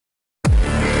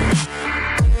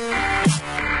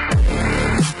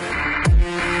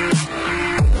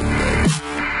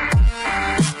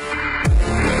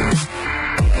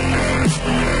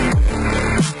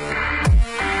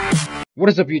What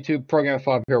is up, YouTube? Program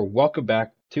 5 here. Welcome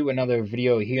back to another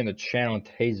video here in the channel. In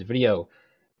today's video,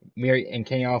 me and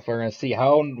King Alpha are going to see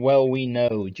how well we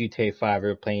know GTA 5.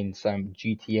 We're playing some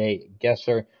GTA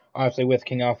Guesser, obviously with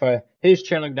King Alpha. His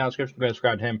channel link down in the description. Go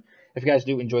subscribe to him. If you guys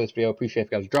do enjoy this video, appreciate it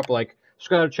if you guys drop a like.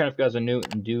 Subscribe to the channel if you guys are new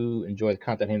and do enjoy the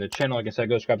content here in the channel. Like I said,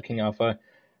 go subscribe to King Alpha.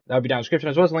 That'll be down in the description,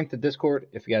 as well as a link to Discord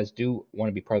if you guys do want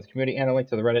to be part of the community, and a link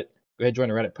to the Reddit. Go ahead and join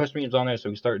the Reddit. Post memes on there so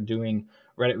we start doing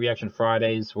Reddit Reaction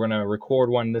Fridays. We're going to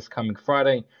record one this coming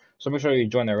Friday. So make sure you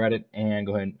join the Reddit and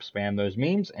go ahead and spam those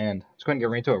memes. And let's go ahead and get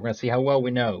right into it. We're going to see how well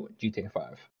we know GTA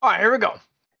 5. Alright, here we go.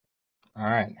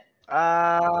 Alright.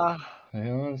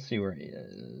 Let's see where he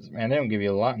is. Man, they don't give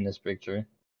you a lot in this picture.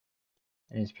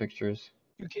 In these pictures.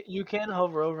 You can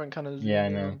hover over and kind of zoom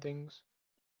in on things.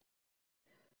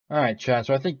 Alright, chat.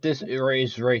 So I think this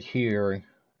erase right here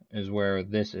is where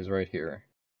this is right here.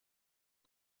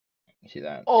 You see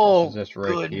that? Oh, this is this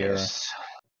right goodness.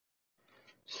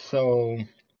 Here. So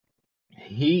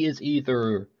he is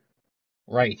either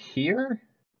right here,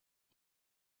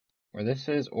 where this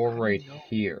is, or right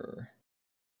here.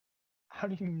 How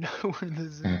do you know where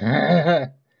this is? I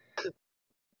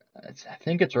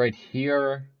think it's right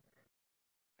here.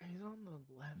 He's on the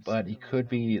left. But he could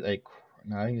be like,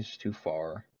 no, I think it's too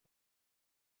far.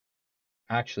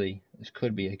 Actually, it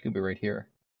could be right here.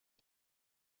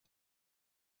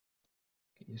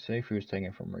 Can you say if he was taking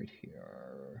it from right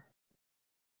here?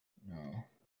 No.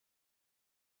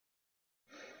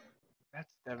 That's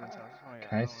Devin's house. Oh, yeah,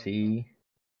 can I see?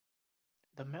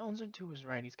 The mountains are to his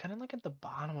right. He's kind of like at the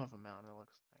bottom of a mountain, it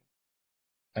looks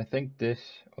like. I think this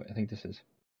is.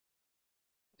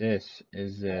 This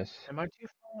is this. Am I too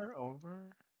far over?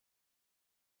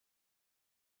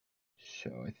 So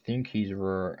I think he's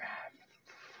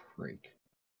freak.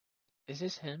 Is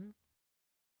this him?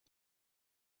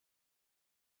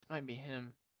 Might be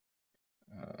him.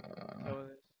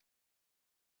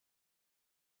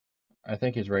 I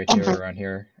think he's right here, around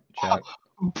here, chat.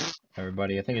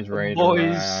 Everybody, I think he's right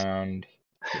around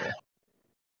here.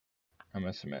 I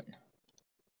must admit.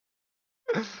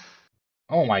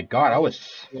 Oh my god, I was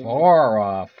far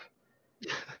off.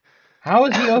 How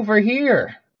is he over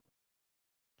here?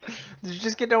 Did you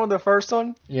just get done with the first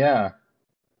one? Yeah.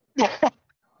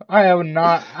 I have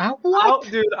not.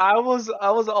 What? Dude, I was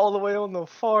all the way on the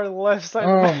far left side.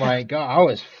 Oh my god, I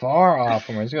was far off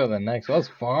from. Let's go to the next. I was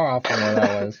far off from where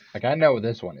that was. Like, I know what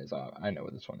this one is. I know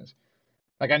what this one is.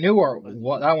 Like, I knew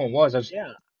what that one was. I just,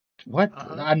 what?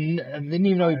 I didn't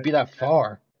even know he'd be that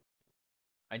far.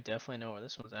 I definitely know where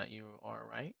this one's at. You are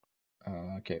right.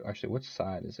 Okay. Actually, which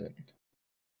side is it?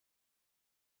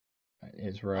 It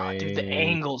is right. Oh, dude, the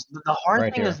angles. The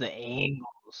hard thing is the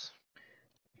angles.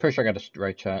 Pretty sure I got the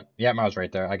right chat. Yeah, I was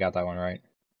right there. I got that one right.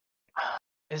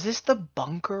 Is this the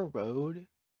bunker road?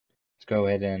 Let's go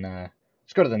ahead and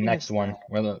let's go to the next one.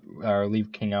 Where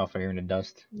leave King Alpha here in the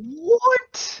dust.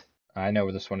 What? I know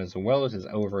where this one is. The Wells is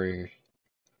over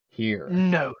here.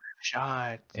 No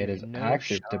shot. Dude, it is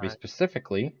actually, to be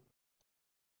specifically,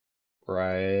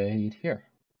 right here.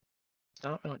 It's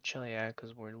not Mount Chiliad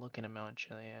because we're looking at Mount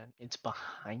Chiliad. It's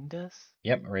behind us.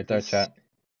 Yep, right there, chat.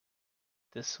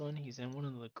 This one, he's in one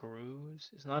of the grooves.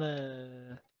 It's not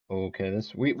a. Okay,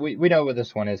 this we know what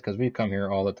this one is because we come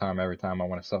here all the time. Every time I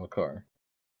want to sell a car.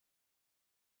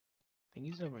 I think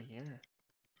he's over here.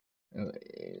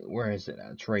 Where is it?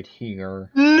 It's right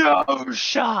here. No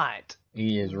shot.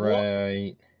 He is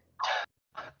right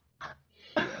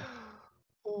here.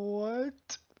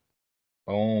 What?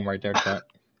 Boom! Right there, chat.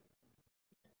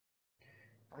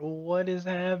 What is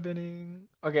happening?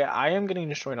 Okay, I am getting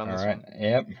destroyed on this one.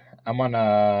 Yep. I'm on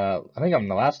I think I'm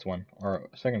the last one, or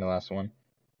second to last one.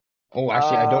 Oh,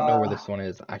 actually, I don't know where this one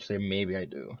is. Actually, maybe I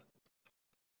do.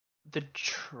 The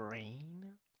train?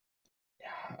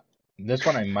 Yeah. This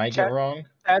one I might get wrong.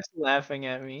 That's laughing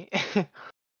at me.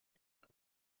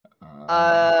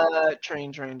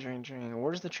 Train.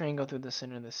 Where does the train go through the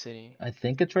center of the city? I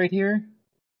think it's right here.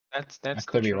 That's I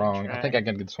could be wrong. I think I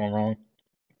got this one wrong.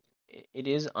 It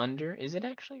is under. Is it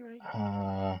actually right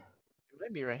here? It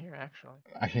might be right here, actually.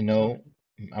 Actually, no.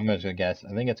 I'm just gonna guess.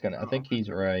 I think he's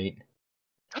right.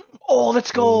 Oh,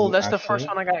 let's go. That's the first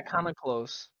one I got kind of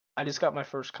close. I just got my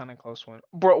first kind of close one.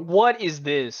 Bro, what is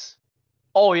this?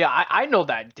 Oh, yeah, I know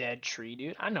that dead tree,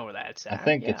 dude. I know where that's at. I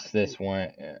think it's this one.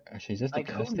 Actually, is this the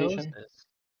gas station?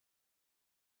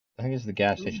 I think it's the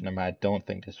gas station. I don't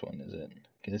think this one is it.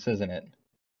 Okay, this isn't it.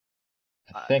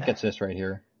 I think it's this right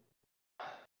here.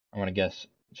 I want to guess,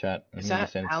 chat. Is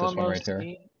that Alamo right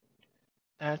here?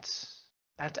 That's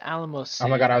Alamo City. Oh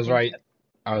my god, I was right.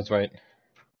 I was right.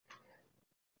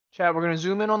 Chat, we're gonna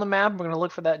zoom in on the map. We're gonna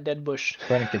look for that dead bush.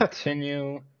 Go ahead and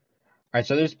continue. Alright,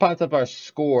 so this pops up our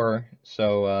score.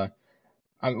 So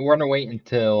we're gonna wait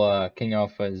until King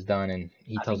Alpha is done and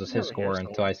he I tells think us he's his over here score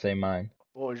until I somewhere. say mine.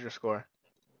 What was your score?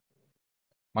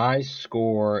 My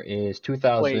score is Wait.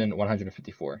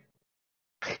 2,154.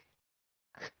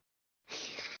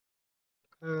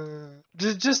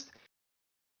 Just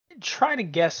try to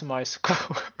guess my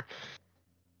score.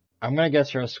 I'm gonna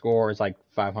guess your score is like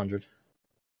 500.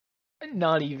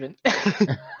 Not even.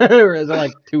 Or is it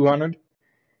like 200?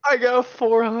 I got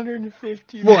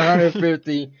 450.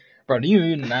 450. Bro, do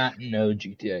you not know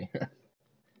GTA?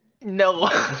 No.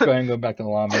 Let's go ahead and go back to the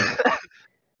lobby.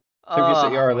 So if you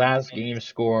see our My last brain. game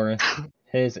score,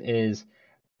 his is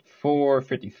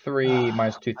 453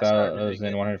 minus I started to get.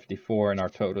 2,154 in our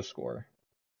total score.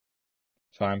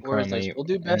 So I'm Where is this? currently We'll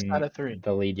do best out in of 3.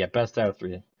 the lead. Yeah, best out of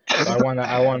 3. So I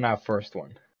won that first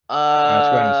one. Let's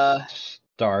go ahead and Uh,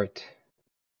 start.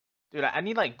 dude, I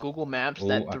need like Google Maps, Ooh,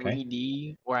 that okay.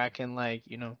 3D where I can like,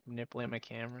 manipulate my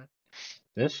camera.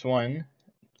 This one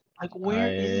Like,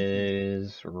 where is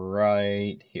this? is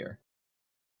right here.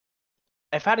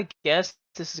 If I had to guess,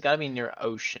 this has got to be near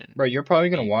ocean. Bro, you're probably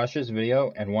gonna Maybe. watch this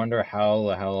video and wonder how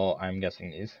the hell I'm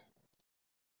guessing these.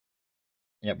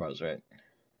 Yep, I was right.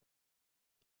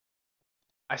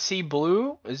 I see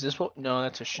blue. Is this what? No,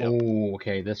 that's a ship. Oh,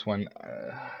 okay. This one,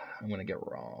 I'm gonna get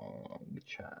wrong.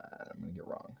 Chat. I'm gonna get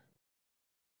wrong.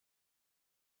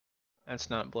 That's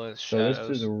not blue. It's So this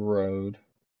is a shadows. road.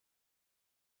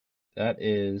 That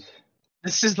is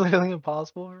This is literally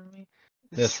impossible for me.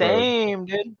 this road. Same,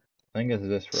 dude. I think it's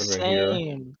this road right here.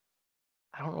 Same.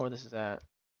 I don't know where this is at.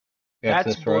 Yeah, it's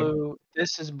That's this road. blue.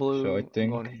 This is So I blue. I'm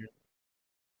going think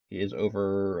he is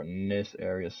over in this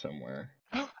area somewhere.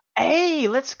 here. Hey,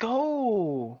 let's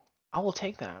go. I will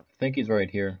take that. I think he's right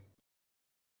here.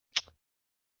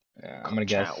 Yeah, I'm gonna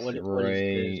guess Chat. What is this?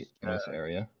 right in this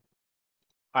area.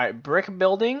 All right, brick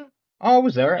building. Oh, I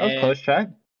was there. I was And close,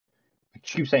 chat. I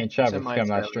keep saying chat, it's but in I my forget I'm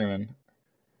not trailer. streaming.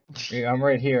 Yeah, I'm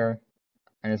right here,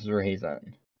 and this is where he's at.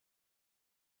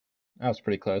 That was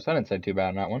pretty close. I didn't say too bad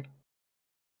on that one.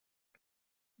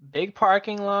 Big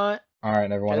parking lot. All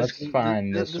right, everyone, This let's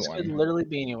find this this could one. literally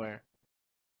be anywhere.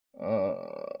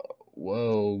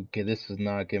 Whoa. Okay, this is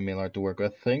not giving me a lot to work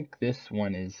with. I think this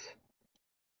one is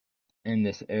in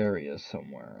this area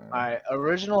somewhere. All right,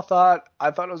 original thought.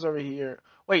 I thought it was over here.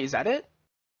 Wait, is that it?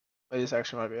 Wait, this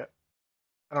actually might be it.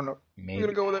 I don't know. I'm gonna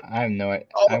Maybe. go with it. I have no idea.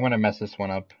 Oh, I'm gonna mess this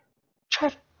one up.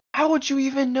 Chad, how would you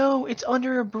even know? It's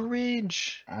under a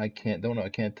bridge. Don't know. I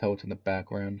can't tell what's in the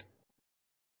background.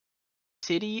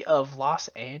 City of Los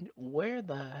Angeles. Where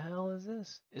the hell is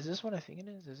this? Is this what I think it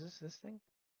is? Is this thing?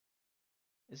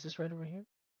 Is this right over here?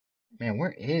 Man,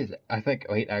 where is it? I think.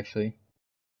 Wait, actually.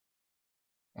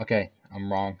 Okay,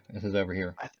 I'm wrong. This is over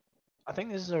here. I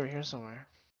think this is over here somewhere.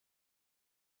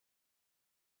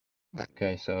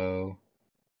 Okay, so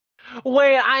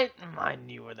Wait, I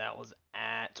knew where that was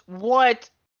at. What?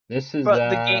 this is Bro,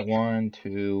 the game. that one,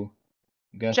 two.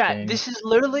 I'm Chat, guessing this is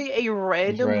literally a he's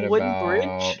right random wooden about bridge,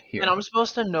 and here. I'm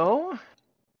supposed to know?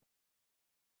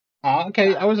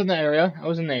 Okay, I was in the area. I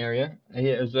was in the area.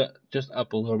 Yeah, it was just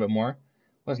up a little bit more.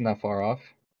 Wasn't that far off.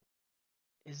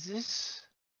 Is this?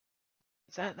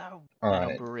 Is that All at a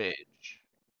right, bridge?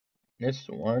 this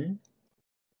one.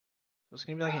 So it's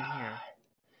gonna be like in here.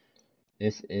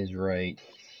 This is right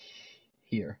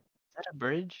here. Is that a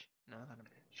bridge? No, not a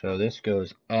bridge. So this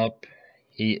goes up.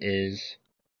 He is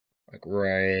like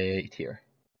right here.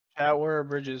 Chat, where are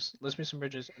bridges? List me some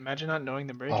bridges. Imagine not knowing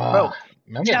the bridge. Bro, Ah,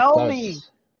 I'm getting tell me!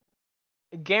 close.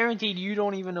 Guaranteed you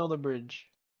don't even know the bridge.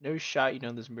 No shot you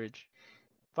know this bridge.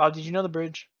 Bob, did you know the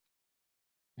bridge?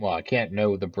 Well, I can't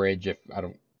know the bridge if I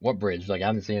don't. What bridge? Like I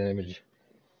haven't seen an image.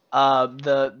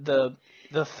 The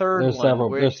third There's one several.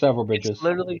 where There's several it's bridges.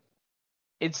 literally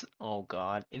oh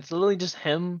god. It's literally just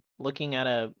him looking at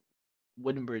a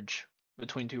wooden bridge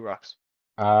between two rocks.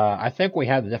 I think we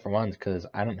have the different ones because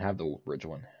I don't have the bridge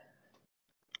one.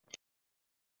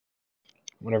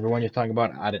 Whatever one you're talking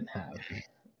about, I didn't have.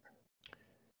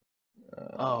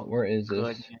 Oh Where is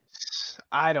this? goodness.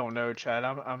 I don't know, Chad.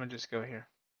 I'm gonna just go here.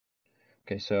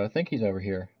 Okay, so I think he's over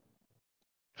here.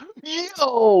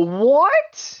 Yo,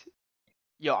 what?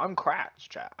 Yo, I'm cracked,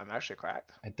 chat. I'm actually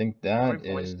cracked. I think How that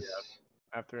many points do is. you have?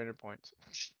 I have 300 points.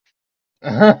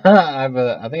 I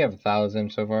think I have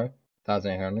 1,000 so far.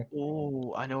 1,800.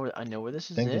 Oh, I know where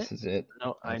this I is think it. this is it.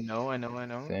 No, I know. I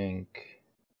think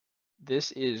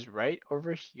This is right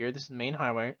over here. This is the main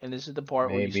highway, and this is the part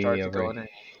where you maybe start to over go in.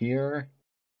 here.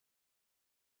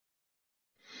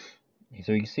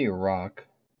 So you can see a rock.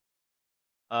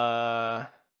 Uh,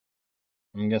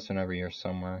 I'm guessing over here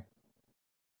somewhere.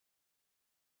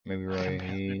 Maybe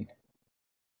right.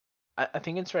 I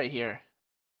think it's right here.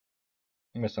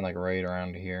 I'm missing like right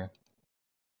around here.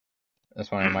 This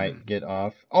one I might get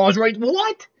off. Oh, it's right.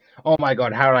 What? Oh my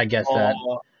god, how did I guess that?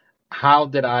 How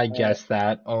did I guess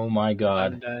that? Oh my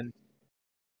god. I'm done.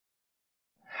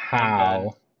 How? I'm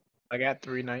done. I got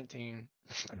 319.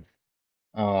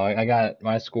 Oh, I got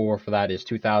my score for that is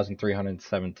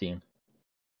 2,317.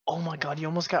 Oh my god, you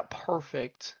almost got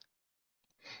perfect.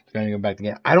 Gonna go back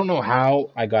again. I don't know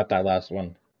how I got that last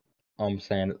one. I'm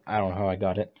saying I don't know how I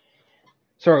got it.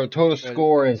 So total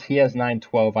score is he has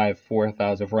 912. I have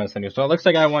 4,470. So it looks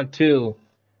like I won 2.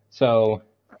 So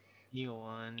you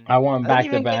won. I won back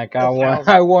to back. I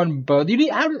won both.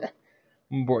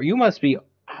 You must be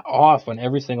off on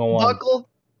every single one.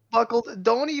 Buckled.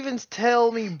 Don't even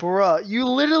tell me, bruh. You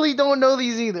literally don't know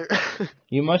these either.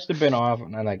 You must have been off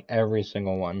on like every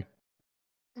single one.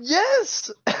 Yes.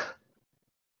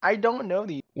 I don't know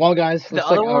these. Well, guys, the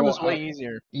other one was way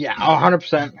easier. Yeah,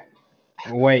 100%.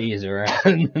 Way easier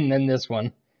than this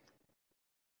one.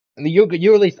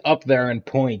 You're at least up there in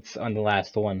points on the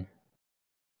last one.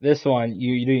 This one,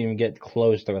 you didn't even get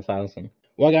close to 1,000.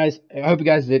 Well, guys, I hope you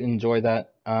guys did enjoy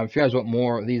that. If you guys want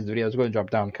more of these videos, go ahead and drop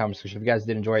down in the comment section. If you guys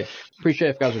did enjoy it, appreciate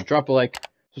it if you guys would drop a like.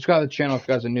 Subscribe to the channel if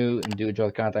you guys are new and do enjoy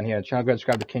the content here. The channel, go ahead and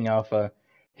subscribe to King Alpha,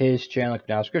 his channel, down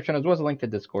in the description, as well as a link to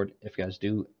Discord if you guys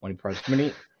do want to be part of the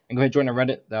community. And go ahead and join the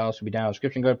Reddit. That'll also be down in the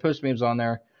description. Go ahead and post memes on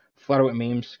there. Flutter with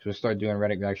memes, because we start doing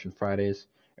Reddit Reaction Fridays.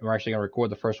 And we're actually going to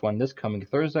record the first one this coming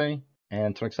Thursday. And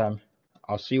until next time,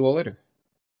 I'll see you all later.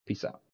 Peace out.